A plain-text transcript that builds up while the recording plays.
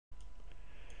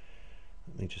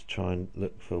me just try and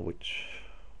look for what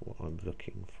I'm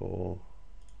looking for.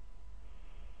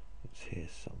 It's here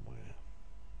somewhere.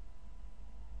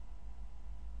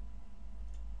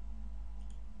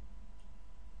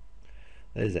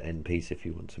 There's an end piece if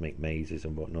you want to make mazes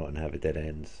and whatnot and have a dead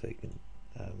end, so you can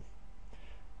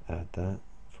add that.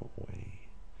 4-way,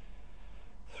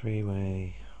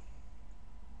 3-way.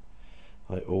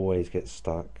 I always get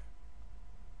stuck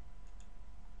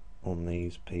on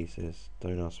these pieces.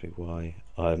 Don't ask me why.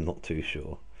 I'm not too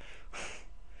sure.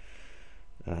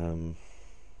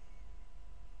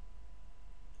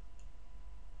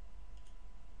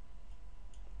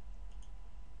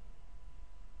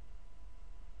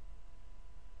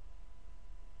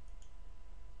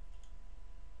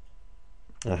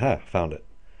 Aha, found it.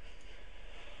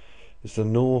 It's the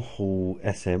North Hall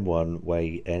SM1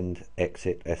 way end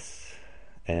exit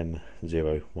SM01.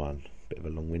 Bit of a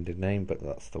long-winded name, but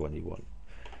that's the one you want.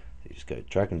 So you just go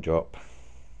drag and drop.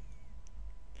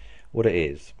 What it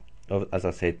is, as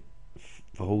I said,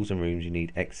 for halls and rooms you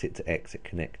need exit to exit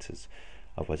connectors.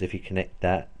 Otherwise, if you connect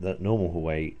that normal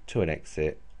hallway to an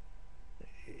exit,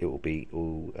 it will be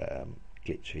all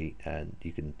glitchy, and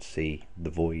you can see the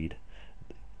void.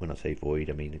 When I say void,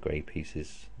 I mean the grey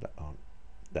pieces that are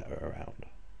around.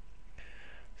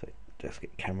 So just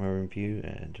get camera in view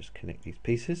and just connect these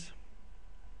pieces.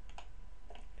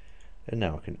 And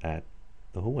now I can add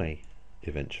the hallway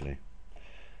eventually.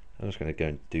 I'm just going to go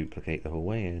and duplicate the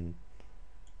hallway and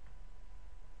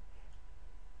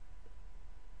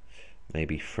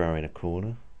maybe throw in a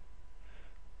corner.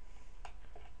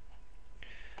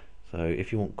 So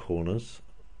if you want corners,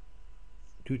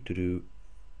 you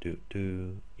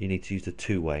need to use the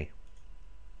 2-way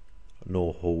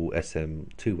North Hall SM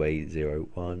 2-way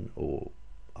 01 or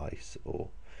ice or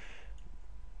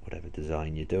whatever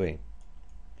design you're doing.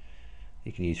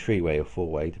 You can use 3-way or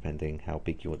 4-way depending how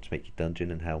big you want to make your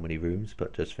dungeon and how many rooms,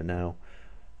 but just for now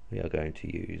we are going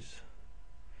to use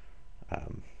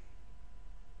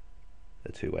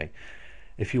the 2-way.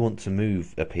 If you want to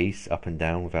move a piece up and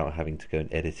down without having to go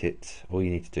and edit it, all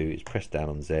you need to do is press down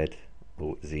on Z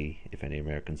or Z if any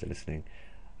Americans are listening,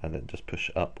 and then just push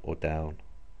up or down,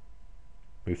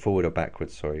 move forward or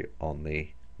backwards, sorry, on the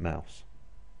mouse.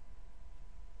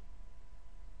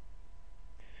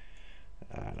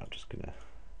 And I'm just going to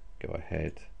go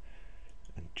ahead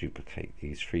and duplicate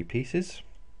these 3 pieces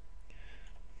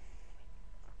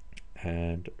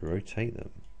and rotate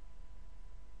them.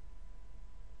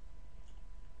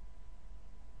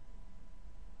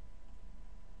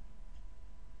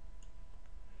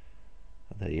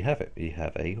 And there you have it, you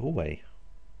have a hallway.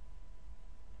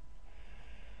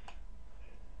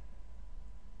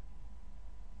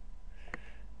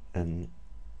 And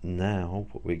now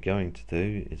what we're going to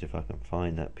do is, if I can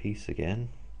find that piece again,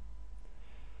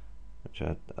 which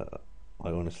I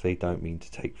honestly don't mean to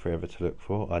take forever to look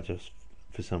for, I just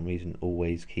for some reason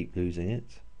always keep losing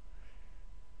it.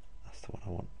 That's the one I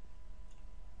want.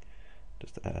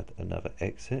 Just add another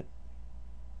exit.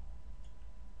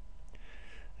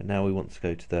 And now we want to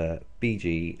go to the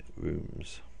BG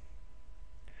rooms.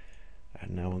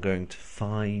 And now I'm going to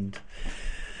find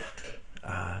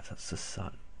that's the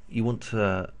side. You want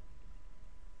to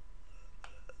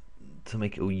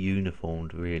make it all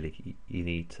uniformed, really. You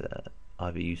need to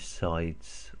either use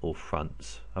sides or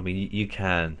fronts. I mean, you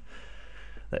can,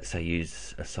 let's say,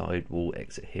 use a side wall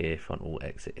exit here, front wall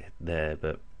exit there,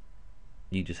 but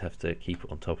you just have to keep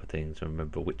it on top of things and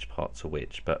remember which parts are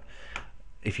which. But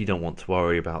if you don't want to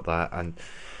worry about that, and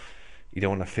you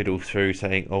don't want to fiddle through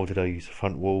saying, oh, did I use a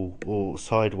front wall or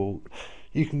side wall,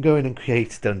 you can go in and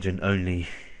create a dungeon only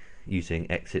using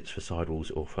exits for side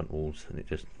walls or front walls, and it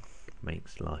just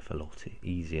makes life a lot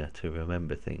easier to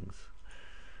remember things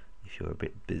if you're a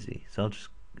bit busy. So I'll just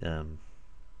I'm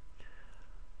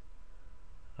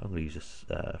going to use this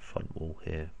front wall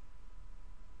here.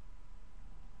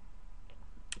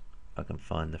 I can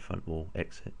find the front wall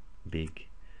exit big.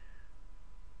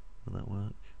 Will that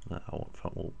work? No, I want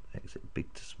front wall exit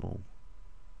big to small.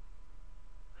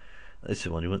 This is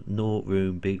one you want: North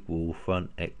room big wall front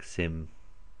XSIM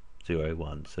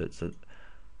 01. So it's a,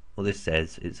 well, this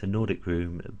says it's a Nordic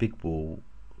room, a big wall,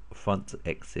 front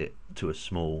exit to a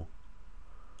small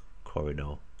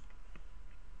corridor.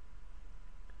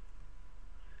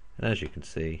 And as you can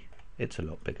see, it's a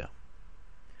lot bigger.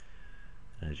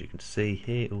 As you can see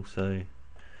here also,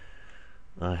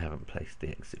 I haven't placed the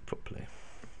exit properly.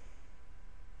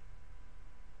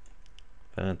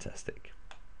 Fantastic.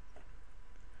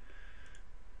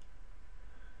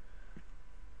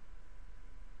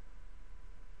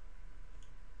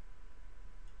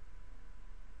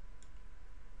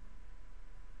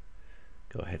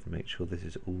 Go ahead over and make sure this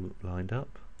is all lined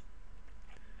up.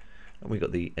 And we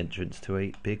got the entrance to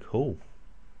a big hall.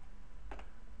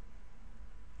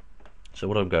 So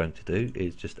what I'm going to do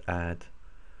is just add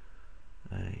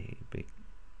a big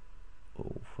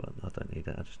wall front. I don't need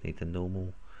that, I just need the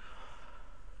normal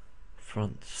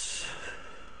fronts.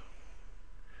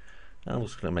 I'm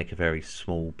just going to make a very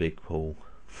small big hall.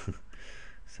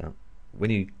 So when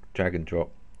you drag and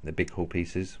drop the big hall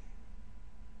pieces,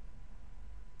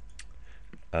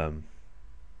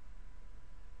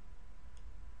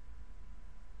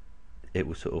 it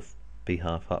will sort of be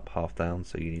half up, half down,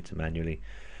 so you need to manually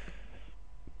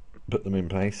put them in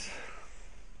place.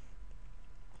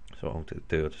 So what I'll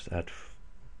do, I'll just add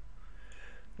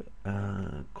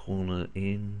corner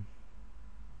in.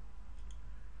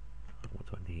 What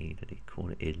do I need? I need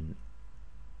corner in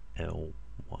L1.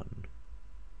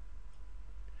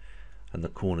 And the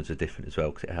corners are different as well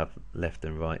because it have left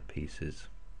and right pieces.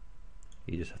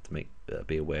 You just have to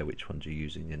be aware which ones you're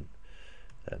using and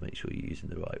make sure you're using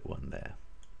the right one there.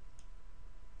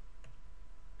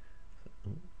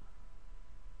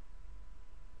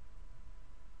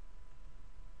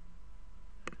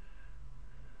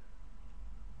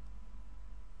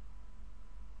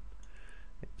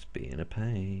 It's being a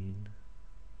pain.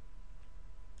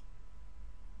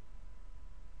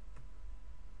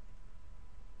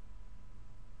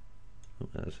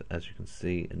 As you can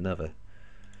see, another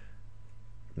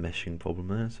meshing problem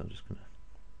there, so I'm just going to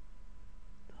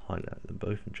highlight them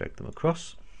both and drag them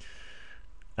across.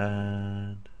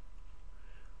 And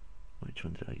which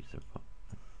one did I use?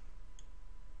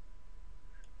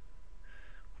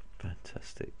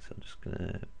 Fantastic. So I'm just going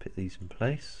to put these in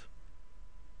place.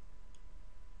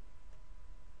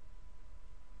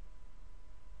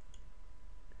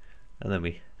 And then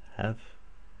we have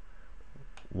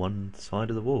one side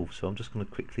of the wall. So I'm just going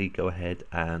to quickly go ahead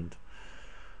and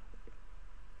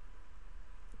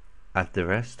add the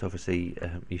rest. Obviously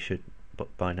you should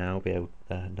by now be able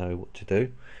to know what to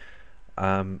do.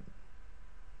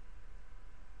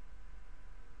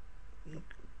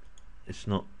 It's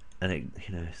not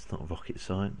it's not rocket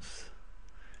science.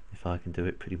 If I can do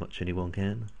it, pretty much anyone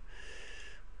can.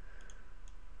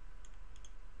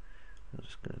 I'm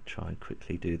just going to try and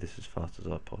quickly do this as fast as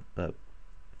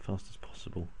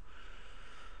possible.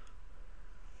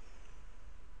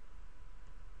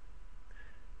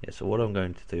 Yeah, so what I'm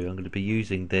going to do, I'm going to be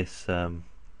using this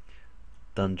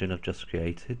dungeon I've just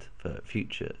created for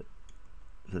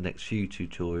the next few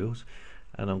tutorials,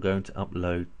 and I'm going to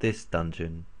upload this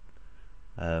dungeon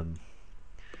to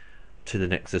the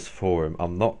Nexus forum.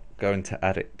 I'm not going to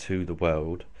add it to the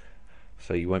world,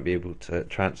 so you won't be able to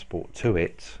transport to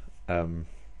it in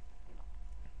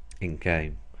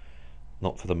game.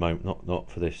 Not for the moment,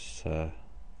 not for this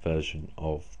version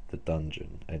of the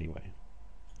dungeon anyway.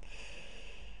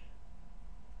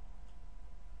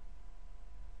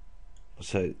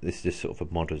 So this is just sort of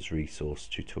a modder's resource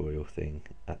tutorial thing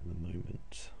at the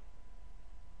moment.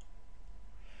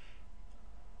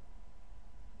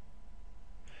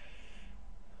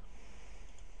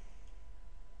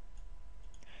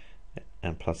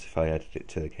 And plus, if I added it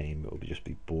to the game, it would just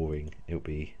be boring. It would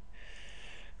be,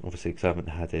 obviously, because I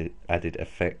haven't added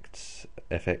effects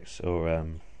or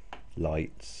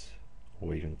lights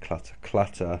or even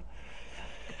clutter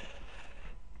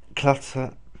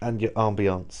and your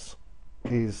ambience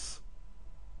is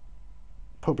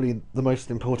probably the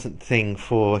most important thing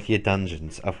for your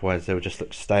dungeons. Otherwise, they'll just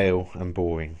look stale and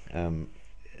boring.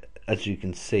 As you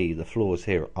can see, the floors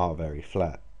here are very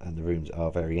flat and the rooms are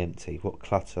very empty. What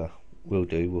clutter will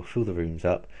do, will fill the rooms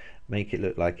up, make it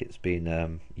look like it's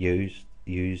been used,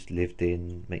 lived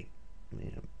in, make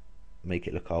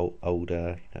it look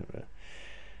older,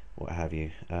 what have you.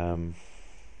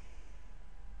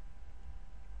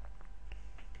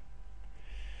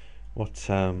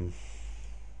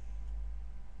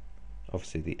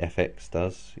 Obviously the FX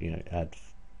does, add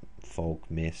fog,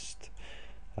 mist,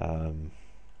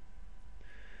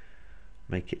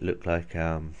 make it look like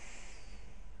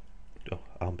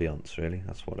ambience, really.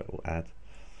 That's what it will add.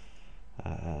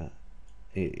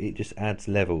 It just adds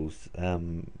levels,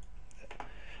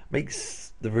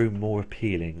 makes the room more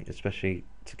appealing, especially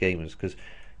to gamers, because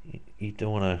you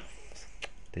don't want to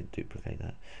didn't duplicate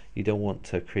that. You don't want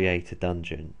to create a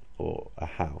dungeon or a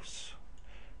house.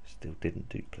 Still didn't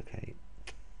duplicate.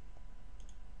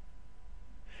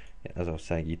 Yeah, as I was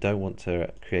saying, you don't want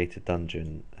to create a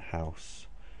dungeon, house,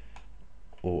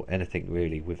 or anything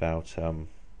really without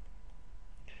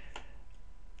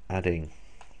adding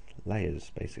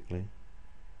layers. Basically,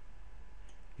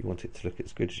 you want it to look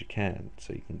as good as you can,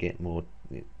 so you can get more.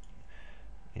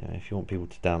 If you want people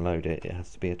to download it, it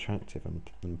has to be attractive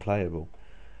and playable.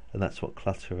 And that's what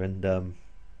clutter and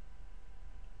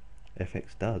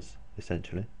FX does,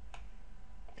 essentially.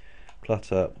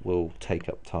 Clutter will take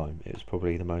up time. It's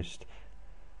probably the most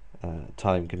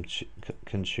time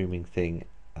consuming thing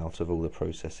out of all the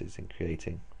processes in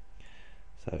creating.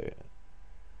 So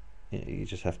you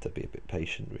just have to be a bit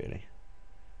patient, really.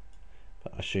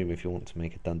 But I assume if you want to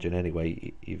make a dungeon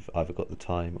anyway, you've either got the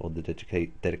time or the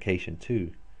dedication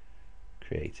to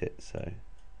create it, so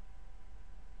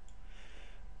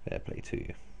fair play to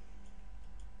you.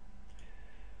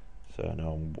 So I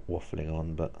know I'm waffling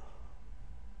on, but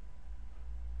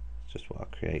it's just why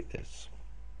I create this.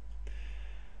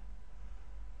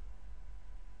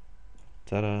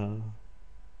 Ta-da!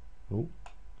 Oh,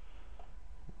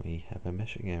 we have a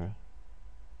meshing error.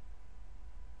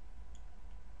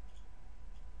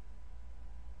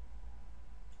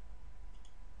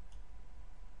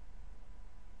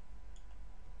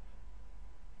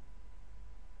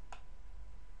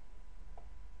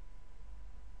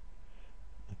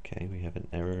 Okay, we have an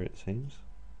error, it seems.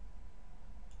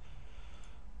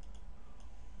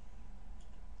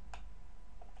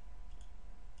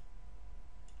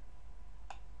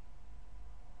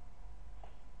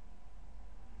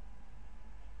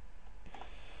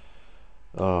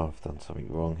 Oh, I've done something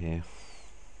wrong here.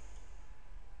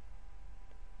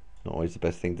 Not always the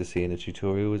best thing to see in a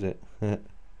tutorial, is it?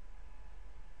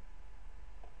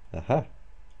 Aha!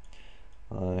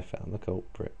 I found the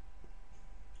culprit.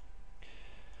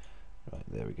 Right,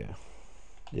 there we go.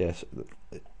 Yes,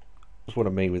 that's what I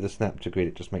mean with the snap to grid.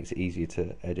 It just makes it easier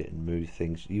to edit and move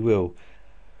things. You will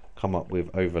come up with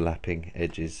overlapping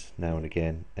edges now and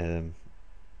again.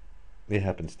 It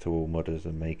happens to all modders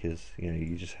and makers. You know,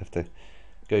 you just have to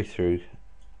go through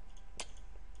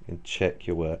and check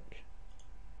your work.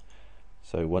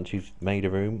 So once you've made a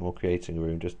room or creating a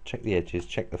room, just check the edges,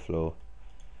 check the floor.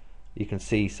 You can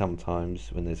see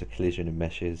sometimes when there's a collision in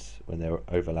meshes, when they're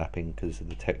overlapping because of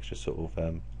the texture sort of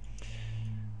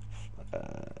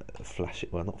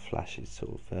well, not flashes,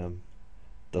 sort of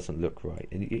doesn't look right.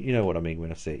 And you know what I mean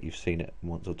when I say it. You've seen it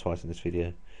once or twice in this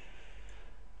video.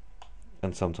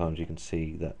 And sometimes you can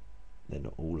see that they're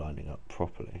not all lining up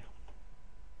properly.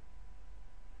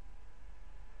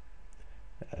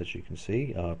 As you can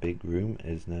see, our big room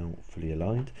is now fully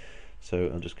aligned. So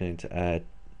I'm just going to add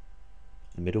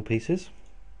the middle pieces.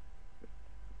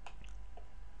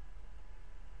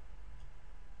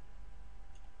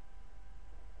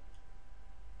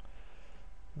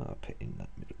 I'll put in that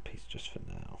middle piece just for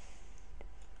now.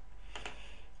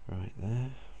 Right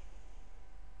there.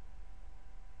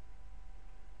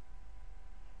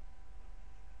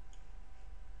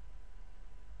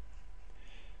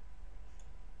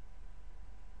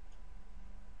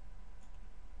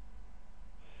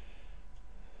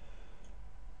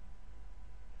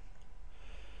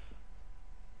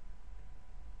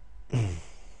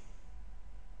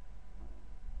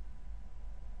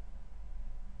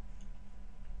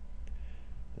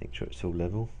 Make sure it's all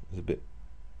level. It's a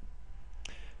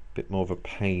bit more of a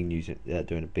pain using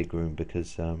doing a big room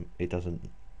because it doesn't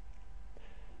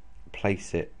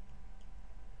place it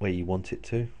where you want it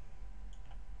to.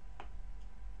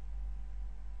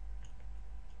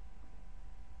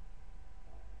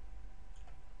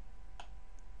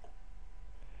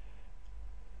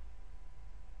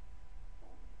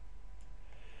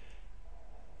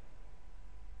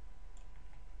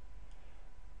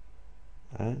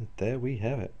 And there we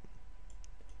have it.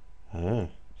 Ah,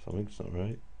 something's not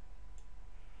right.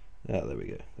 Ah, there we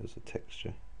go. There's a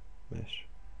texture mesh.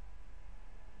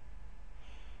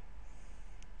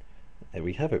 There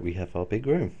we have it. We have our big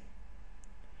room.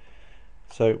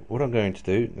 So what I'm going to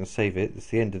do, I'm going to save it. It's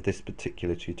the end of this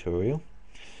particular tutorial.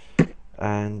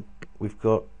 And we've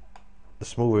got the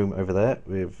small room over there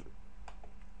with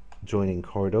joining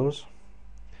corridors.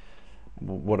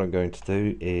 What I'm going to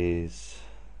do is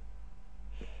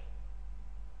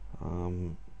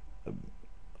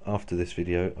after this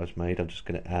video I've made, I'm just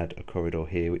going to add a corridor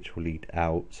here which will lead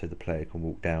out so the player can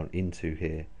walk down into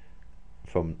here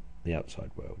from the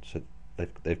outside world. So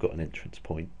they've got an entrance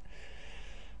point,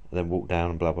 and then walk down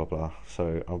and blah blah blah.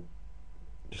 So I'm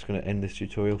just going to end this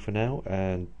tutorial for now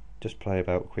and just play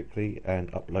about quickly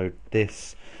and upload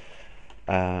this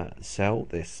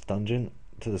this dungeon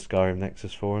to the Skyrim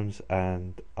Nexus forums,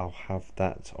 and I'll have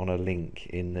that on a link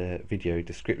in the video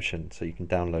description so you can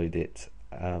download it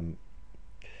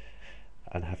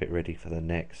and have it ready for the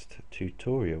next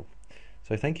tutorial.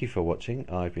 So thank you for watching.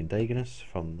 I've been Daganus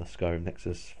from the Skyrim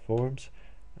Nexus forums,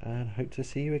 and hope to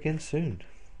see you again soon.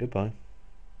 Goodbye.